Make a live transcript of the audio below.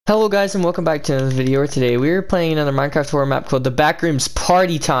Hello guys and welcome back to another video. Today we are playing another Minecraft horror map called the Backrooms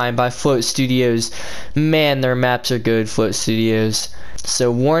Party Time by Float Sudios. Man, their maps are good, Float Sudios.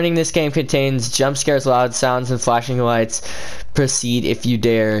 So warning, this game contains jump scares, loud sounds, and flashing lights. Proceed if you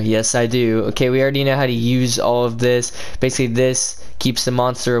dare. Yes, I do. Okay, we already know how to use all of this. Basically, this keeps the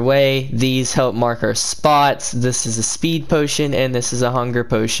monster away. These help mark our spots. This is a speed potion, and this is a hunger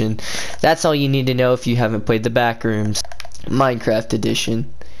potion. That's all you need to know if you haven't played the Backrooms Minecraft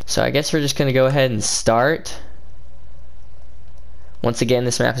edition. So I guess we're just gonna go ahead and start. Once again,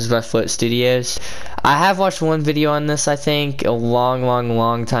 this map is by Float Studios. I have watched one video on this, I think, a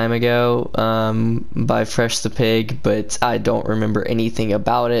long time ago, by Fresh the Pig, but I don't remember anything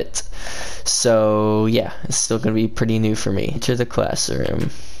about it. So yeah, it's still gonna be pretty new for me. Enter the classroom.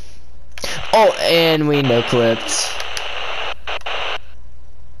 Oh, and we no-clipped.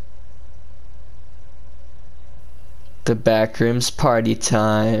 The Backrooms Party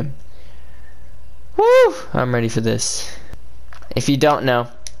Time. Woo! I'm ready for this. If you don't know,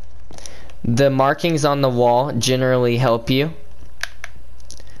 the markings on the wall generally help you.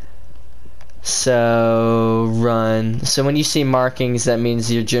 So run. So when you see markings, that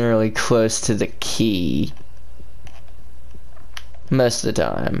means you're generally close to the key. Most of the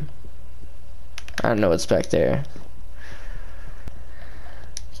time. I don't know what's back there.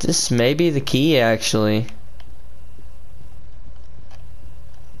 This may be the key, actually.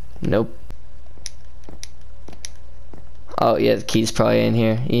 Nope. Oh yeah, the key's probably in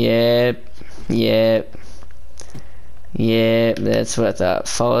here. Yep, that's what I thought.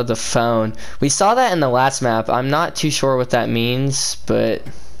 Follow the phone. We saw that in the last map. I'm not too sure what that means, but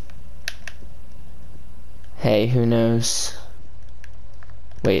hey, who knows?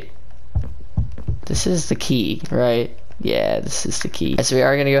 Wait, this is the key, right? Yeah, this is the key. So we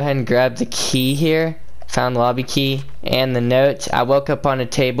are gonna go ahead and grab the key here. Found lobby key and the note. I woke up on a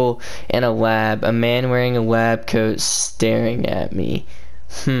table in a lab. A man wearing a lab coat staring at me.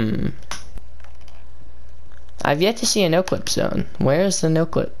 I've yet to see a no-clip zone. Where is the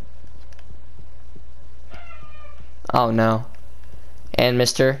no-clip? Oh no. And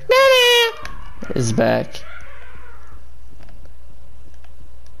Mr. is back.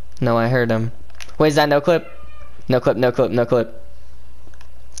 No, I heard him. Wait, is that no-clip? No-clip, no-clip, no-clip.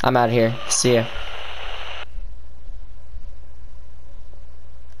 I'm out of here. See ya.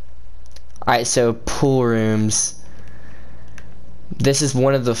 Alright, so pool rooms. This is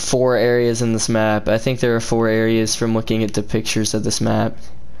one of the 4 areas in this map. I think there are 4 areas from looking at the pictures of this map.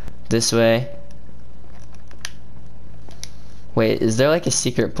 This way. Wait, is there like a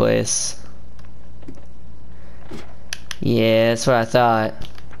secret place? Yeah, that's what I thought.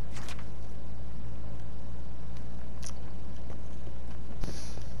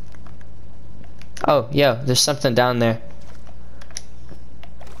 Oh, yo, there's something down there.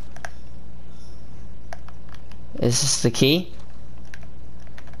 Is this the key?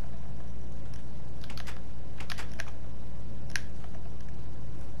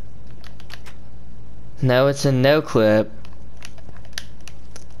 No, it's a no-clip.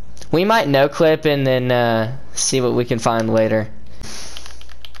 We might no-clip and then see what we can find later.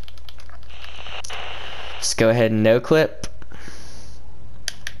 Let's go ahead and no-clip.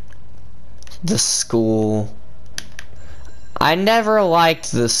 The school. I never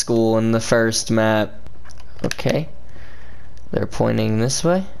liked the school in the first map. Okay, they're pointing this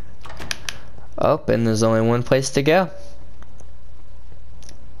way. Oh, and there's only one place to go.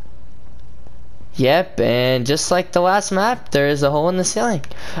 Yep, and just like the last map, there is a hole in the ceiling.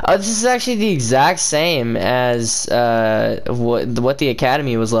 Oh, this is actually the exact same as what the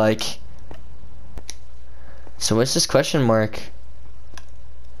academy was like. So what's this question mark?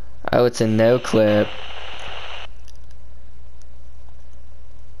 Oh, it's a no clip.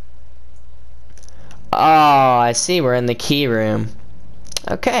 Oh, I see. We're in the key room.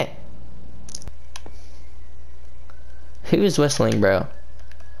 Okay. Who's whistling, bro?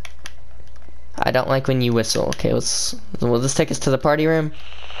 I don't like when you whistle. Okay, will this take us to the party room?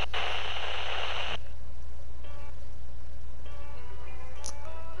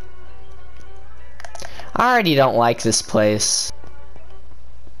 I already don't like this place.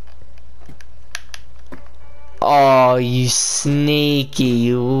 Oh, you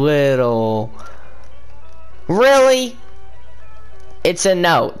sneaky little... Really? It's a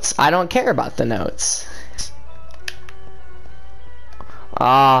note. I don't care about the notes.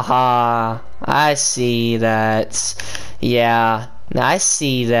 Aha. I see that. Yeah. I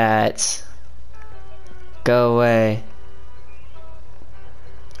see that. Go away.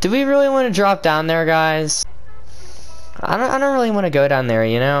 Do we really want to drop down there, guys? I don't really want to go down there,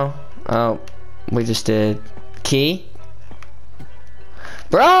 you know? Oh, we just did. Key?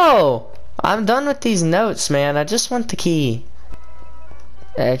 Bro! I'm done with these notes, man. I just want the key.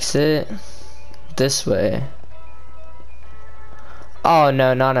 Exit this way. Oh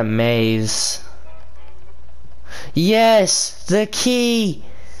no, not a maze. Yes! The key!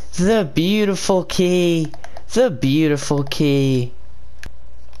 The beautiful key! The beautiful key!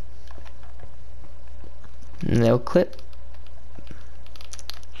 No clip.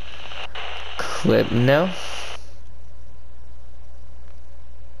 Clip, no.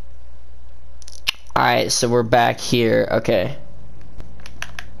 Alright, so we're back here. Okay.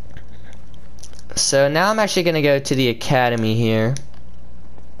 So now I'm actually gonna go to the academy here.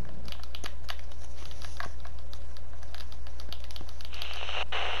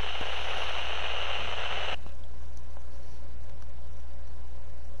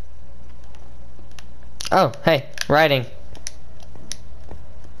 Oh, hey, writing.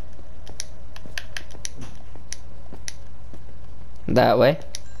 That way.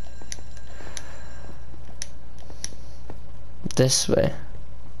 This way.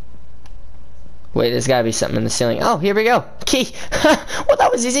 Wait, there's gotta be something in the ceiling. Oh, here we go. Key. Well, that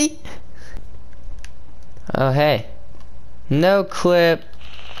was easy. Oh, hey. No clip.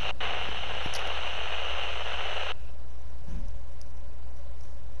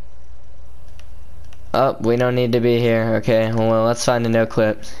 Oh, we don't need to be here. Okay, well, let's find a no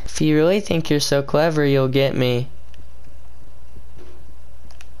clip. If you really think you're so clever, you'll get me.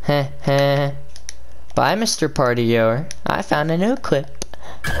 Heh heh. Bye, Mr. Partygoer. I found a no clip.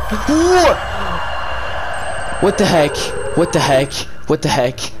 What the heck? What the heck? What the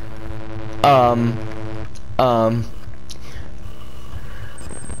heck?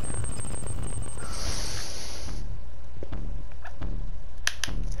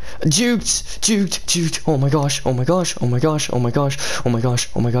 Juked. Oh my gosh, oh my gosh, oh my gosh, oh my gosh, oh my gosh,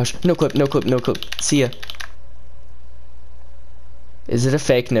 oh my gosh. No clip, no clip, no clip. See ya. Is it a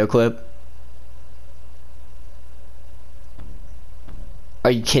fake no clip? Are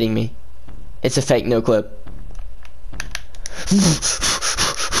you kidding me? It's a fake no clip.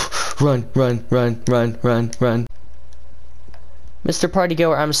 Run. Mr.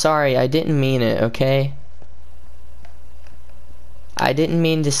 Partygoer, I'm sorry, I didn't mean it, okay? I didn't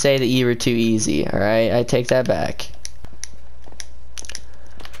mean to say that you were too easy, alright? I take that back.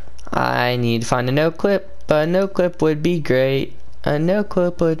 I need to find a no clip. A no clip would be great. A no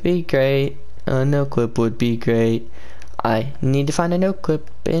clip would be great. A no clip would be great. I need to find a no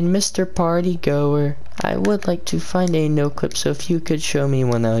clip in Mr. Partygoer. I would like to find a no clip, so if you could show me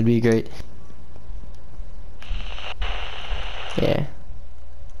one, that would be great. Yeah.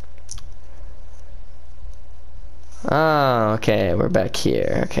 Oh, okay, we're back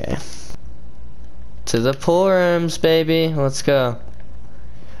here. Okay. To the pool rooms, baby. Let's go.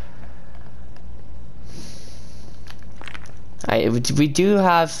 We do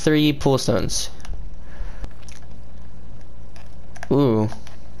have 3 pool stones. Ooh.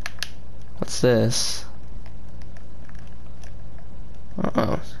 What's this?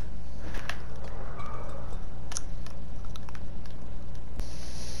 Uh-oh.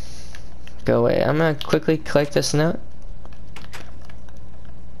 Go away. I'm gonna quickly collect this note.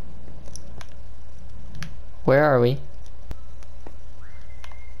 Where are we?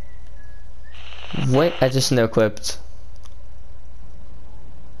 What? I just no clipped.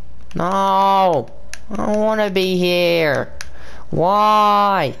 No! I don't wanna be here.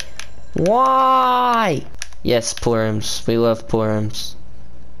 Why? Why? Yes, pool rooms. We love pool rooms.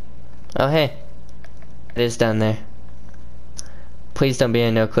 Oh, hey. It is down there. Please don't be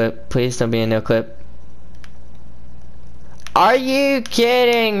a no clip. Please don't be a no clip. Are you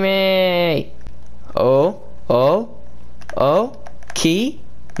kidding me? Oh. Key?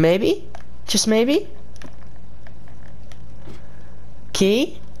 Maybe? Just maybe?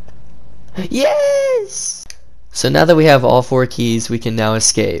 Key? Yes! So now that we have all 4 keys, we can now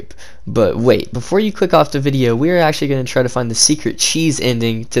escape. But wait, before you click off the video, we're actually going to try to find the secret cheese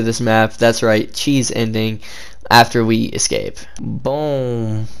ending to this map. That's right, cheese ending after we escape.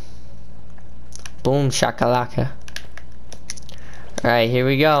 Boom. Boom shakalaka. Alright, here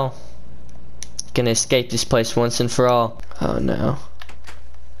we go. Gonna escape this place once and for all. Oh no.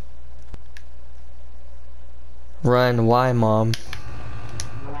 Run, why, Mom?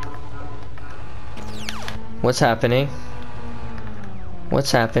 What's happening?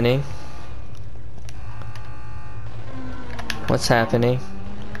 What's happening? What's happening?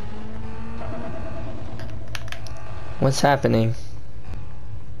 What's happening?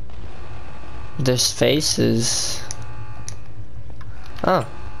 There's faces. Oh.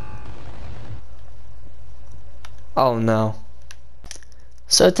 Oh no.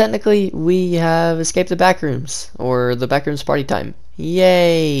 So technically we have escaped the Backrooms, or the Backrooms party time.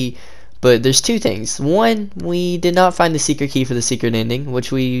 Yay! But there's two things. One, we did not find the secret key for the secret ending,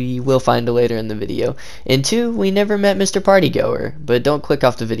 which we will find later in the video. And two, we never met Mr. Partygoer. But don't click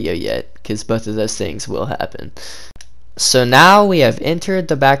off the video yet, because both of those things will happen. So now we have entered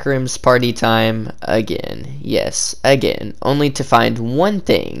the Backrooms party time again. Yes, again. Only to find one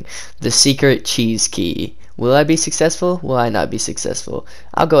thing, the secret cheese key. Will I be successful? Will I not be successful?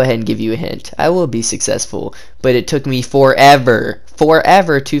 I'll go ahead and give you a hint. I will be successful, but it took me forever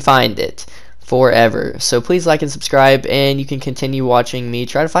to find it. Forever. So please like and subscribe, and you can continue watching me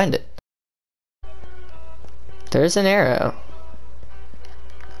try to find it. There's an arrow.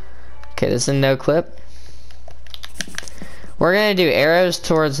 Okay, this is a no clip. We're gonna do arrows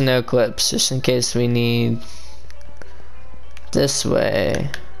towards no clips, just in case we need this way.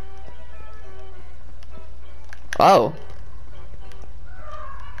 Oh.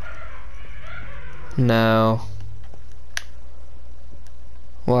 No.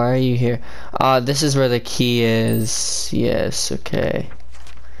 Why are you here? This is where the key is. Yes, okay.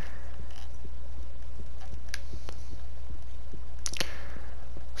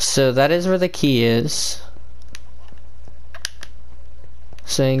 So that is where the key is.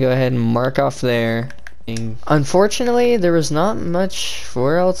 So you can go ahead and mark off there. Unfortunately, there was not much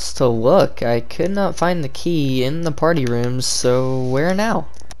where else to look. I could not find the key in the party rooms, so where now?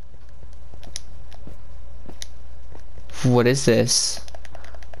 What is this?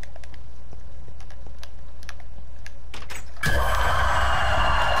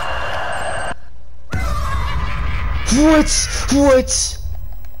 What?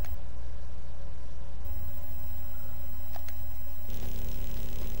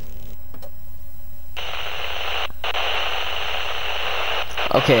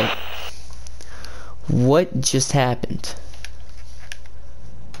 Okay. What just happened?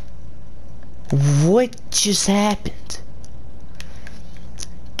 What just happened?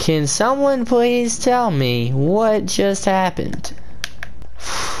 Can someone please tell me what just happened?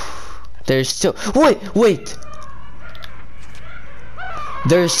 There's still... Wait!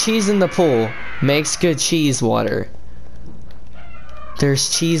 There's cheese in the pool. Makes good cheese water. There's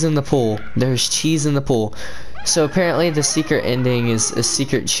cheese in the pool. There's cheese in the pool. So apparently the secret ending is a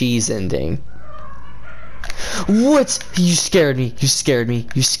secret cheese ending. What? You scared me. You scared me.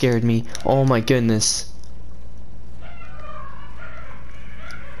 You scared me. Oh my goodness.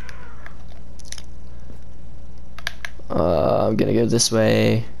 I'm gonna go this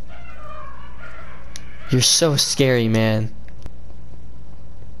way. You're so scary, man.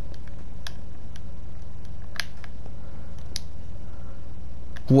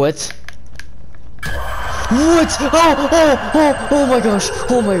 What? What? Oh my gosh.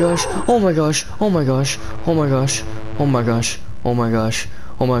 Oh my gosh. Oh my gosh. Oh my gosh. Oh my gosh. Oh my gosh. Oh my gosh.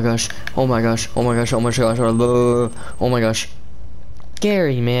 Oh my gosh. Oh my gosh. Oh my gosh. Oh my gosh. Oh my gosh.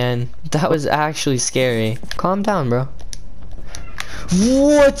 Scary, man. That was actually scary. Calm down, bro.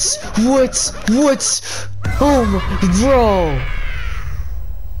 What? Oh my, bro.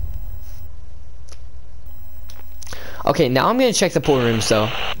 Okay, now I'm gonna check the pool rooms though.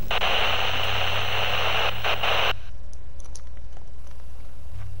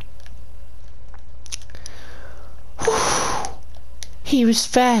 He was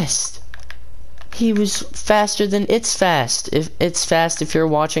fast. He was faster than It's Fast. If It's Fast, if you're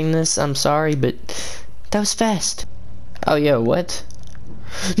watching this, I'm sorry, but that was fast. Oh, yo, what?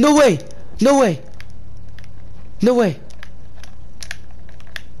 No way! No way! No way!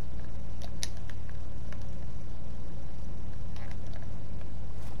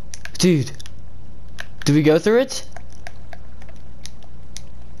 Dude. Do we go through it?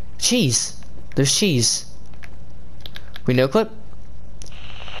 Cheese. There's cheese. We no clip?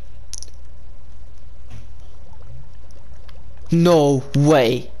 No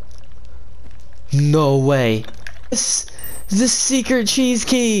way. No way. The secret cheese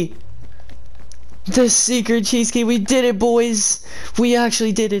key. The secret cheese key. We did it, boys. We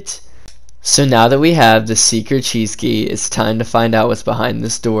actually did it. So now that we have the secret cheese key, it's time to find out what's behind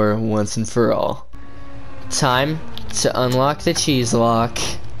this door once and for all. Time to unlock the cheese lock.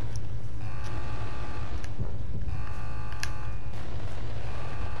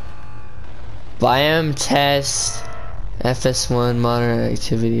 Biome test. FS1 moderate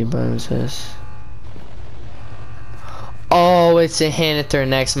activity biome test. Oh, it's a hint at their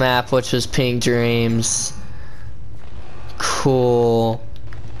next map, which was Pink Dreams. Cool.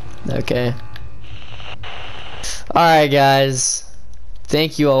 Okay. Alright, guys.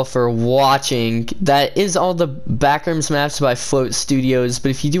 Thank you all for watching. That is all the Backrooms maps by Float Sudios.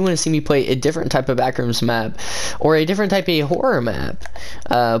 But if you do want to see me play a different type of Backrooms map, or a different type of horror map,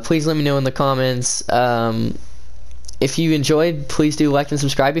 please let me know in the comments. if you enjoyed, please do like and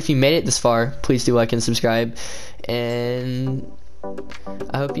subscribe. If you made it this far, please do like and subscribe. And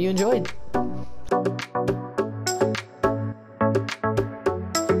I hope you enjoyed.